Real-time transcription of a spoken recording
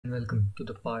Welcome to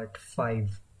the part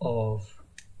 5 of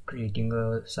creating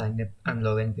a sign up and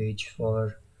login page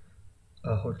for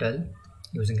a hotel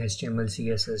using HTML,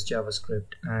 CSS,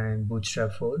 JavaScript and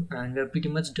Bootstrap 4, and we're pretty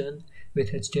much done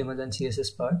with HTML and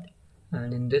CSS part.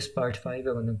 And in this part 5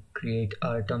 we're going to create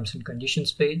our terms and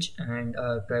conditions page and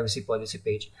our privacy policy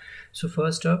page. So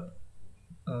first up,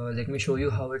 let me show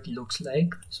you how it looks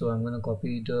like. So I'm going to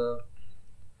copy the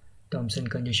terms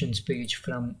and conditions page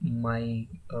from my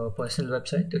personal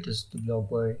website, that is the blog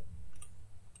boy,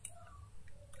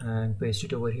 and paste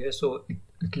it over here. So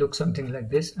it looks something like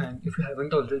this, and if you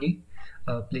haven't already,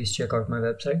 please check out my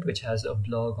website, which has a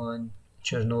blog on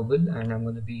Chernobyl, and I'm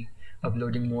going to be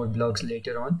uploading more blogs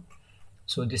later on.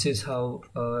 So this is how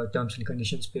terms and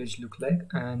conditions page look like,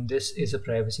 and this is a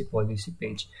privacy policy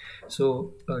page.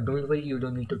 So don't worry, you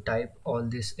don't need to type all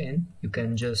this in. You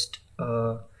can just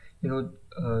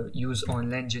use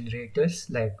online generators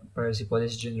like privacy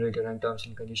policy generator and terms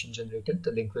and condition generator.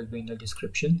 The link will be in the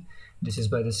description. This is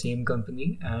by the same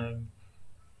company, and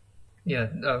yeah,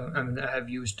 I have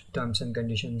used terms and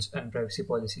conditions and privacy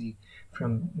policy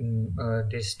from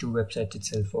these two websites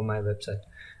itself for my website.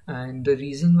 And the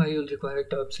reason why you'll require a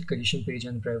terms and condition page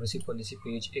and privacy policy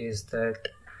page is that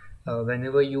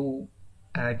whenever you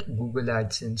add Google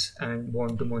AdSense and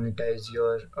want to monetize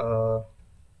your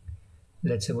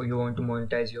let's say you want to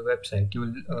monetize your website,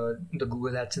 the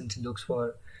Google AdSense looks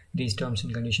for these terms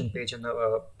and condition page and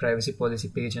the privacy policy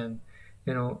page, and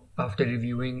after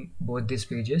reviewing both these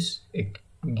pages, it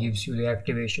gives you the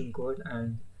activation code,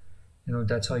 and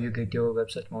that's how you get your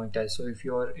website monetized. So if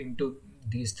you are into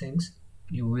these things,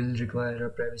 you will require a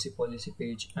privacy policy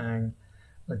page and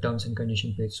a terms and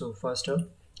condition page. So first up,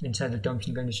 inside the terms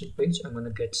and condition page, I'm going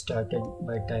to get started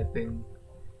by typing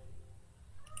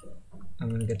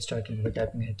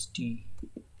HT,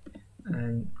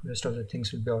 and rest of the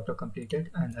things will be auto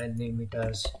completed, and I'll name it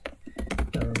as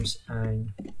terms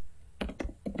and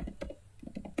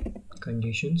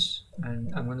conditions.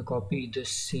 And I'm going to copy the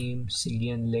same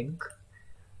CDN link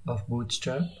of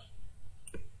Bootstrap.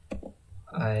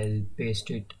 I'll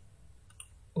paste it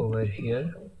over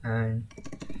here, and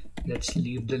let's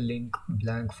leave the link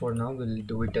blank for now. We'll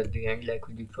do it at the end like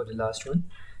we did for the last one.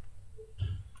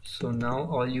 So now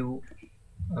all you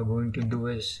are going to do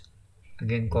is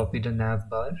again copy the nav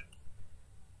bar,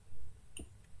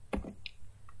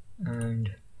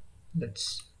 and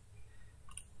let's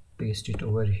paste it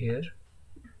over here,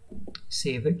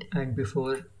 save it, and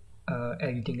before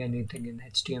editing anything in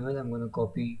HTML, I'm going to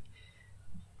copy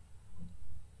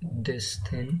this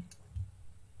thing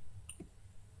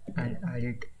and add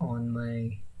it on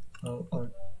my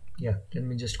let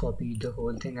me just copy the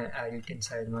whole thing and add it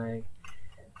inside my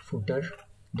footer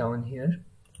down here,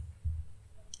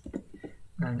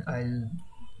 and I'll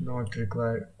not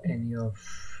require any of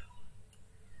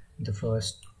the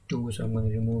first two, so I'm going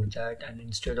to remove that, and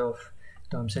instead of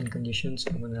terms and conditions,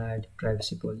 I'm going to add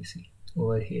privacy policy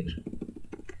over here.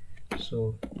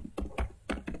 So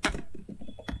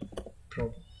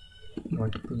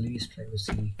not police,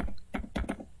 privacy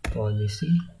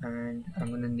policy, and I'm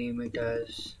going to name it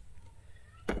as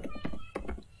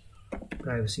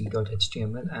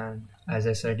privacy.html. and as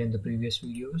I said in the previous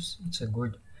videos, it's a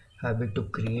good habit to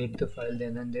create the file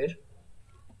then and there,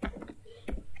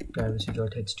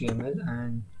 privacy.html,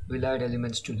 and we'll add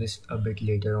elements to this a bit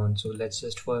later on. So let's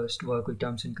just first work with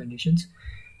terms and conditions,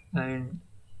 and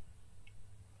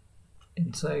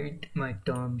inside my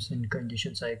terms and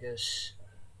conditions, I guess,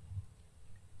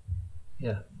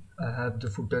 I have the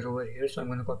footer over here, so I'm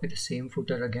going to copy the same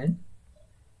footer again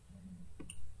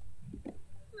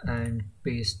and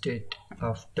paste it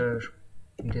after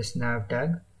this nav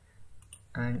tag,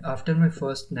 and after my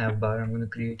first nav bar, I'm going to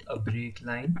create a break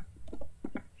line,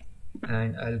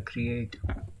 and I'll create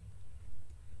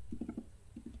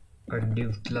a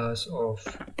div class of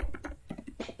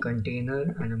container,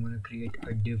 and I'm going to create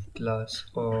a div class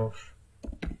of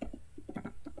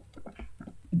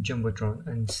jumbotron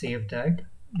and save that.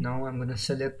 Now I'm going to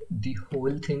select the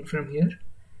whole thing from here,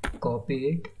 copy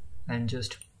it, and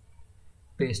just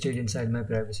paste it inside my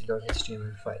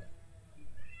privacy.html file.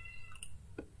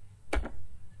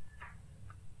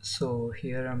 So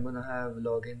here I'm going to have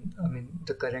login,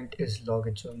 the current is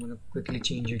login, so I'm going to quickly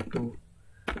change it to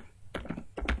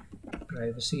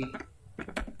privacy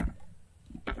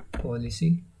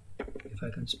policy, if I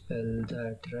can spell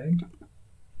that right,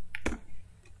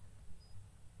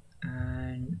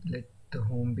 and let the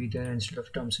home be there. Instead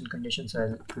of terms and conditions,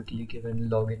 I'll quickly give a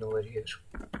login over here,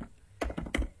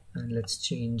 and let's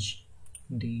change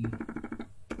the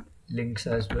links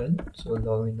as well. So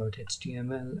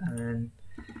login.html, and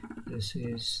this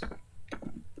is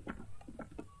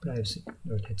privacy.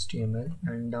 .html,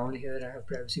 and down here I have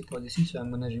privacy policy, so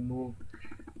I'm going to remove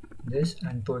this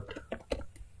and put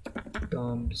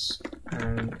terms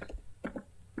and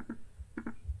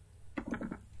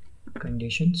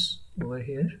conditions over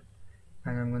here,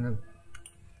 and I'm going to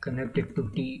connect it to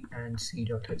t and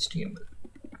c.html.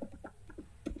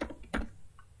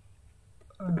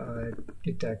 I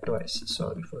did that twice,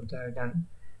 sorry for that. And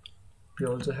we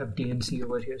also have t and c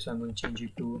over here, so I'm going to change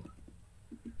it to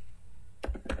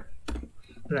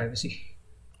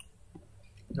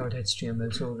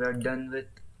privacy.html. So we are done with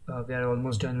we are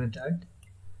almost done with that.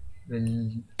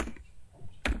 We'll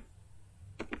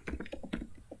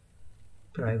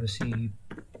privacy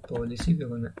policy, we're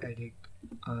going to edit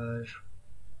our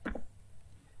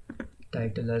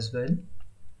title as well.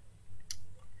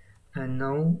 And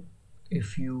now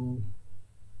if you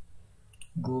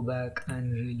go back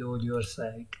and reload your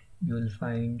site, you will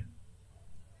find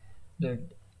that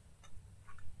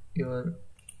your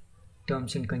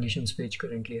terms and conditions page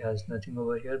currently has nothing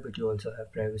over here, but you also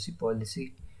have privacy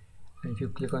policy. And if you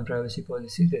click on privacy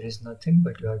policy, there is nothing,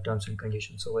 but you have terms and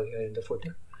conditions over here in the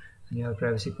footer, and you have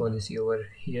privacy policy over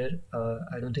here.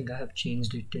 I don't think I have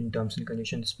changed it in terms and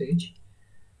conditions page.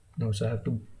 No, so I have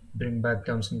to bring back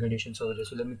terms and conditions over there.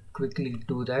 So let me quickly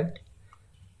do that.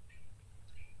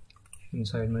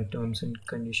 Inside my terms and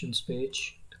conditions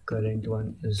page, the current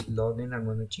one is login. I'm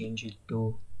going to change it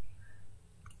to,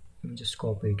 let me just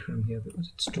copy it from here because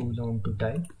it's too long to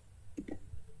type,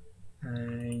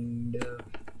 and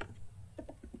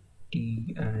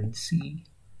T and C,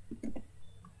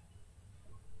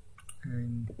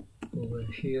 and over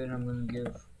here I'm going to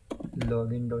give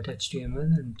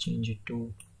login.html and change it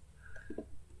to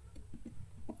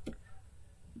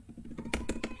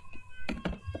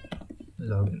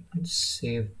login.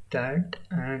 Save that,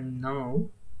 and now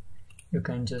you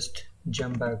can just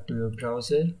jump back to your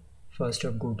browser. First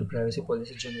up, go to privacy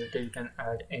policy generator. You can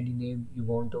add any name you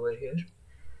want over here.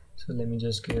 So let me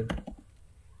just give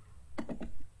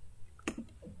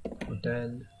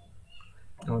hotel,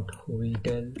 not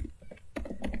hotel,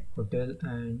 hotel,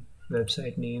 and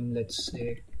website name, let's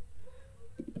say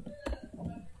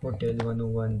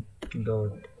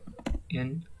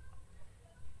hotel101.in.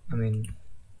 I mean,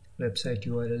 website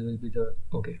URL will be the,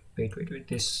 okay, wait,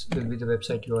 this will be the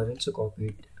website URL, so copy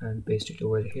it and paste it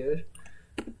over here.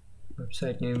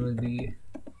 Website name will be,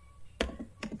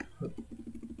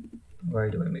 why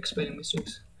do I make spelling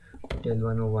mistakes,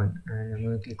 hotel101, and I'm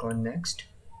going to click on next.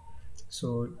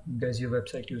 So does your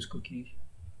website use cookie?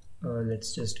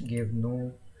 Let's just give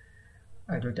no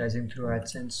advertising through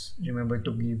AdSense. Remember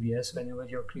to give yes whenever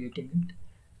you're creating it,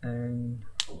 and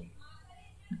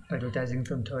advertising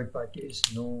from third parties,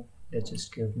 no. Let's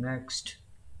just give next.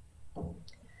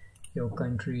 Your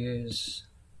country is,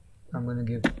 I'm going to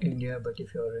give India, but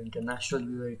if you're an international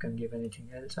viewer you can give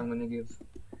anything else. I'm going to give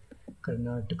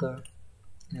Karnataka,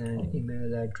 and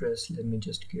email address, let me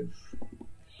just give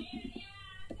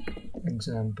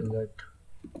example at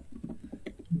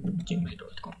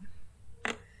gmail.com,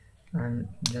 and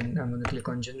then I'm going to click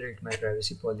on generate my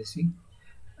privacy policy,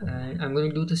 and I'm going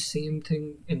to do the same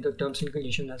thing in the terms and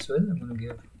condition as well. I'm going to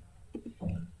give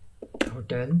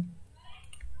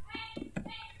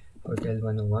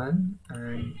hotel101,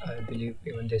 and I believe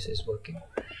even this is working,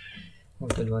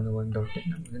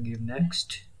 hotel101.in. I'm going to give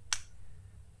next,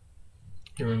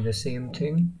 doing the same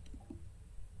thing,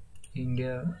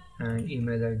 India, and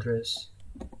email address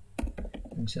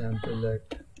example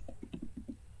at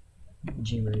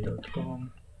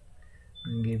gmail.com,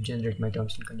 and give generate my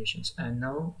terms and conditions. And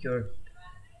now your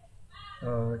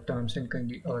terms and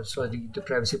the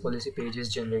privacy policy page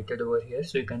is generated over here.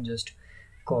 So you can just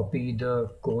copy the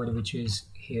code which is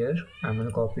here. I'm going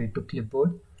to copy it to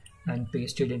clipboard and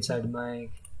paste it inside my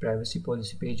privacy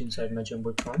policy page inside my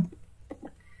Jumbotron.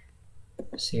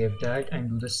 Save that and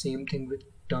do the same thing with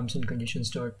terms and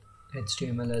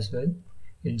conditions.html as well.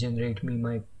 It'll generate me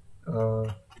my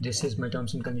this is my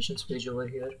terms and conditions page over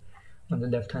here on the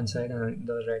left hand side, and on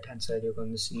the right hand side you're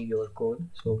going to see your code.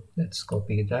 So let's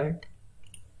copy that,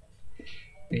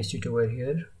 paste it over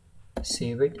here,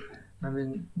 save it. I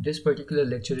mean, this particular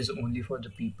lecture is only for the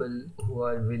people who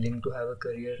are willing to have a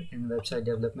career in website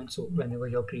development. So whenever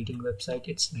you're creating a website,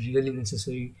 it's really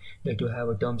necessary that you have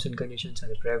a terms and conditions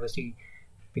and a privacy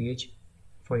page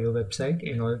for your website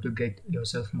in order to get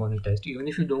yourself monetized. Even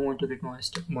if you don't want to get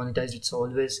monetized, it's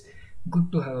always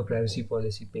good to have a privacy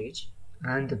policy page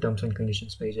and the terms and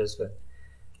conditions page as well.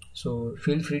 So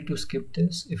feel free to skip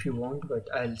this if you want, but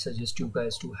I'll suggest you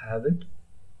guys to have it.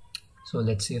 So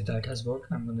let's see if that has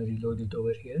worked. I'm going to reload it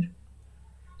over here.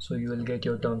 So you will get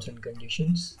your terms and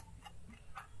conditions,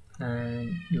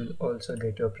 and you'll also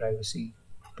get your privacy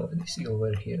policy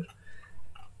over here.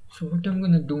 So what I'm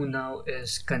going to do now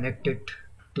is connect it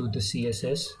to the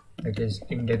CSS, that is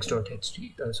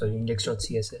index.css,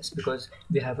 because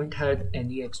we haven't had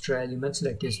any extra elements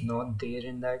that is not there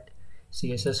in that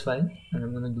CSS file, and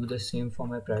I'm going to do the same for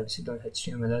my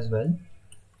privacy.html as well.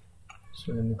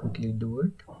 So let me quickly do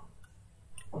it.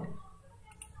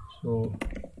 So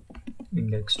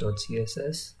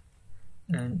index.css,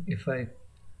 and if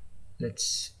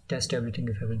let's test everything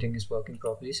if everything is working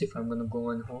properly. So if I'm going to go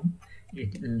on home,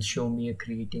 it will show me a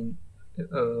creating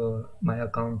my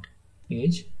account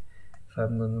page. If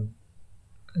I'm going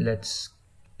to let's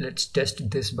test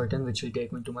this button, which will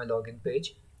take me to my login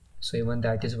page. So even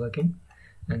that is working,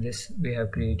 and this we have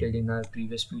created in our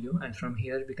previous video, and from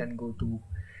here we can go to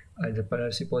either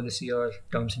privacy policy or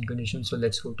terms and conditions. So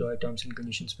let's go to our terms and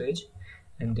conditions page,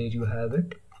 and there you have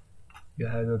it. You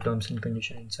have your terms and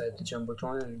condition inside the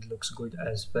jumbotron, and it looks good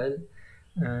as well,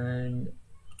 and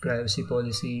privacy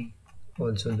policy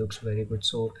also looks very good.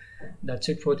 So that's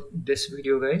it for this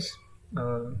video, guys.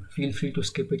 Feel free to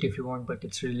skip it if you want, but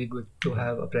it's really good to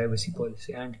have a privacy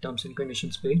policy and terms and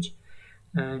conditions page.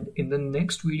 And in the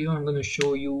next video I'm going to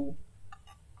show you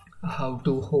how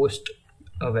to host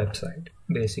a website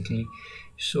basically.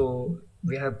 So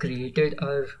we have created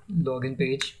our login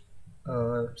page,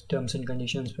 terms and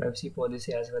conditions, privacy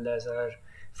policy, as well as our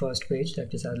first page,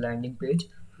 that is our landing page.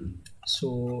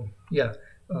 So yeah,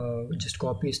 just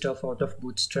copy stuff out of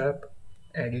Bootstrap,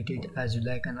 edit it as you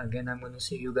like, and again I'm going to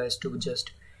say you guys to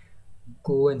just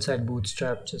go inside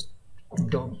Bootstrap, just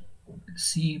don't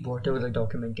see whatever the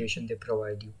documentation they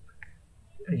provide you.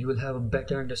 You will have a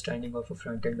better understanding of a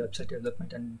front-end website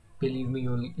development, and believe me,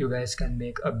 you guys can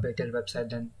make a better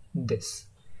website than this.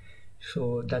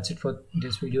 So that's it for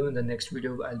this video. In the next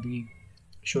video I'll be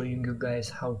showing you guys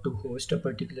how to host a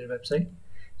particular website.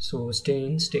 So stay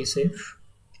in, stay safe,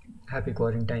 happy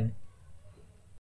quarantine.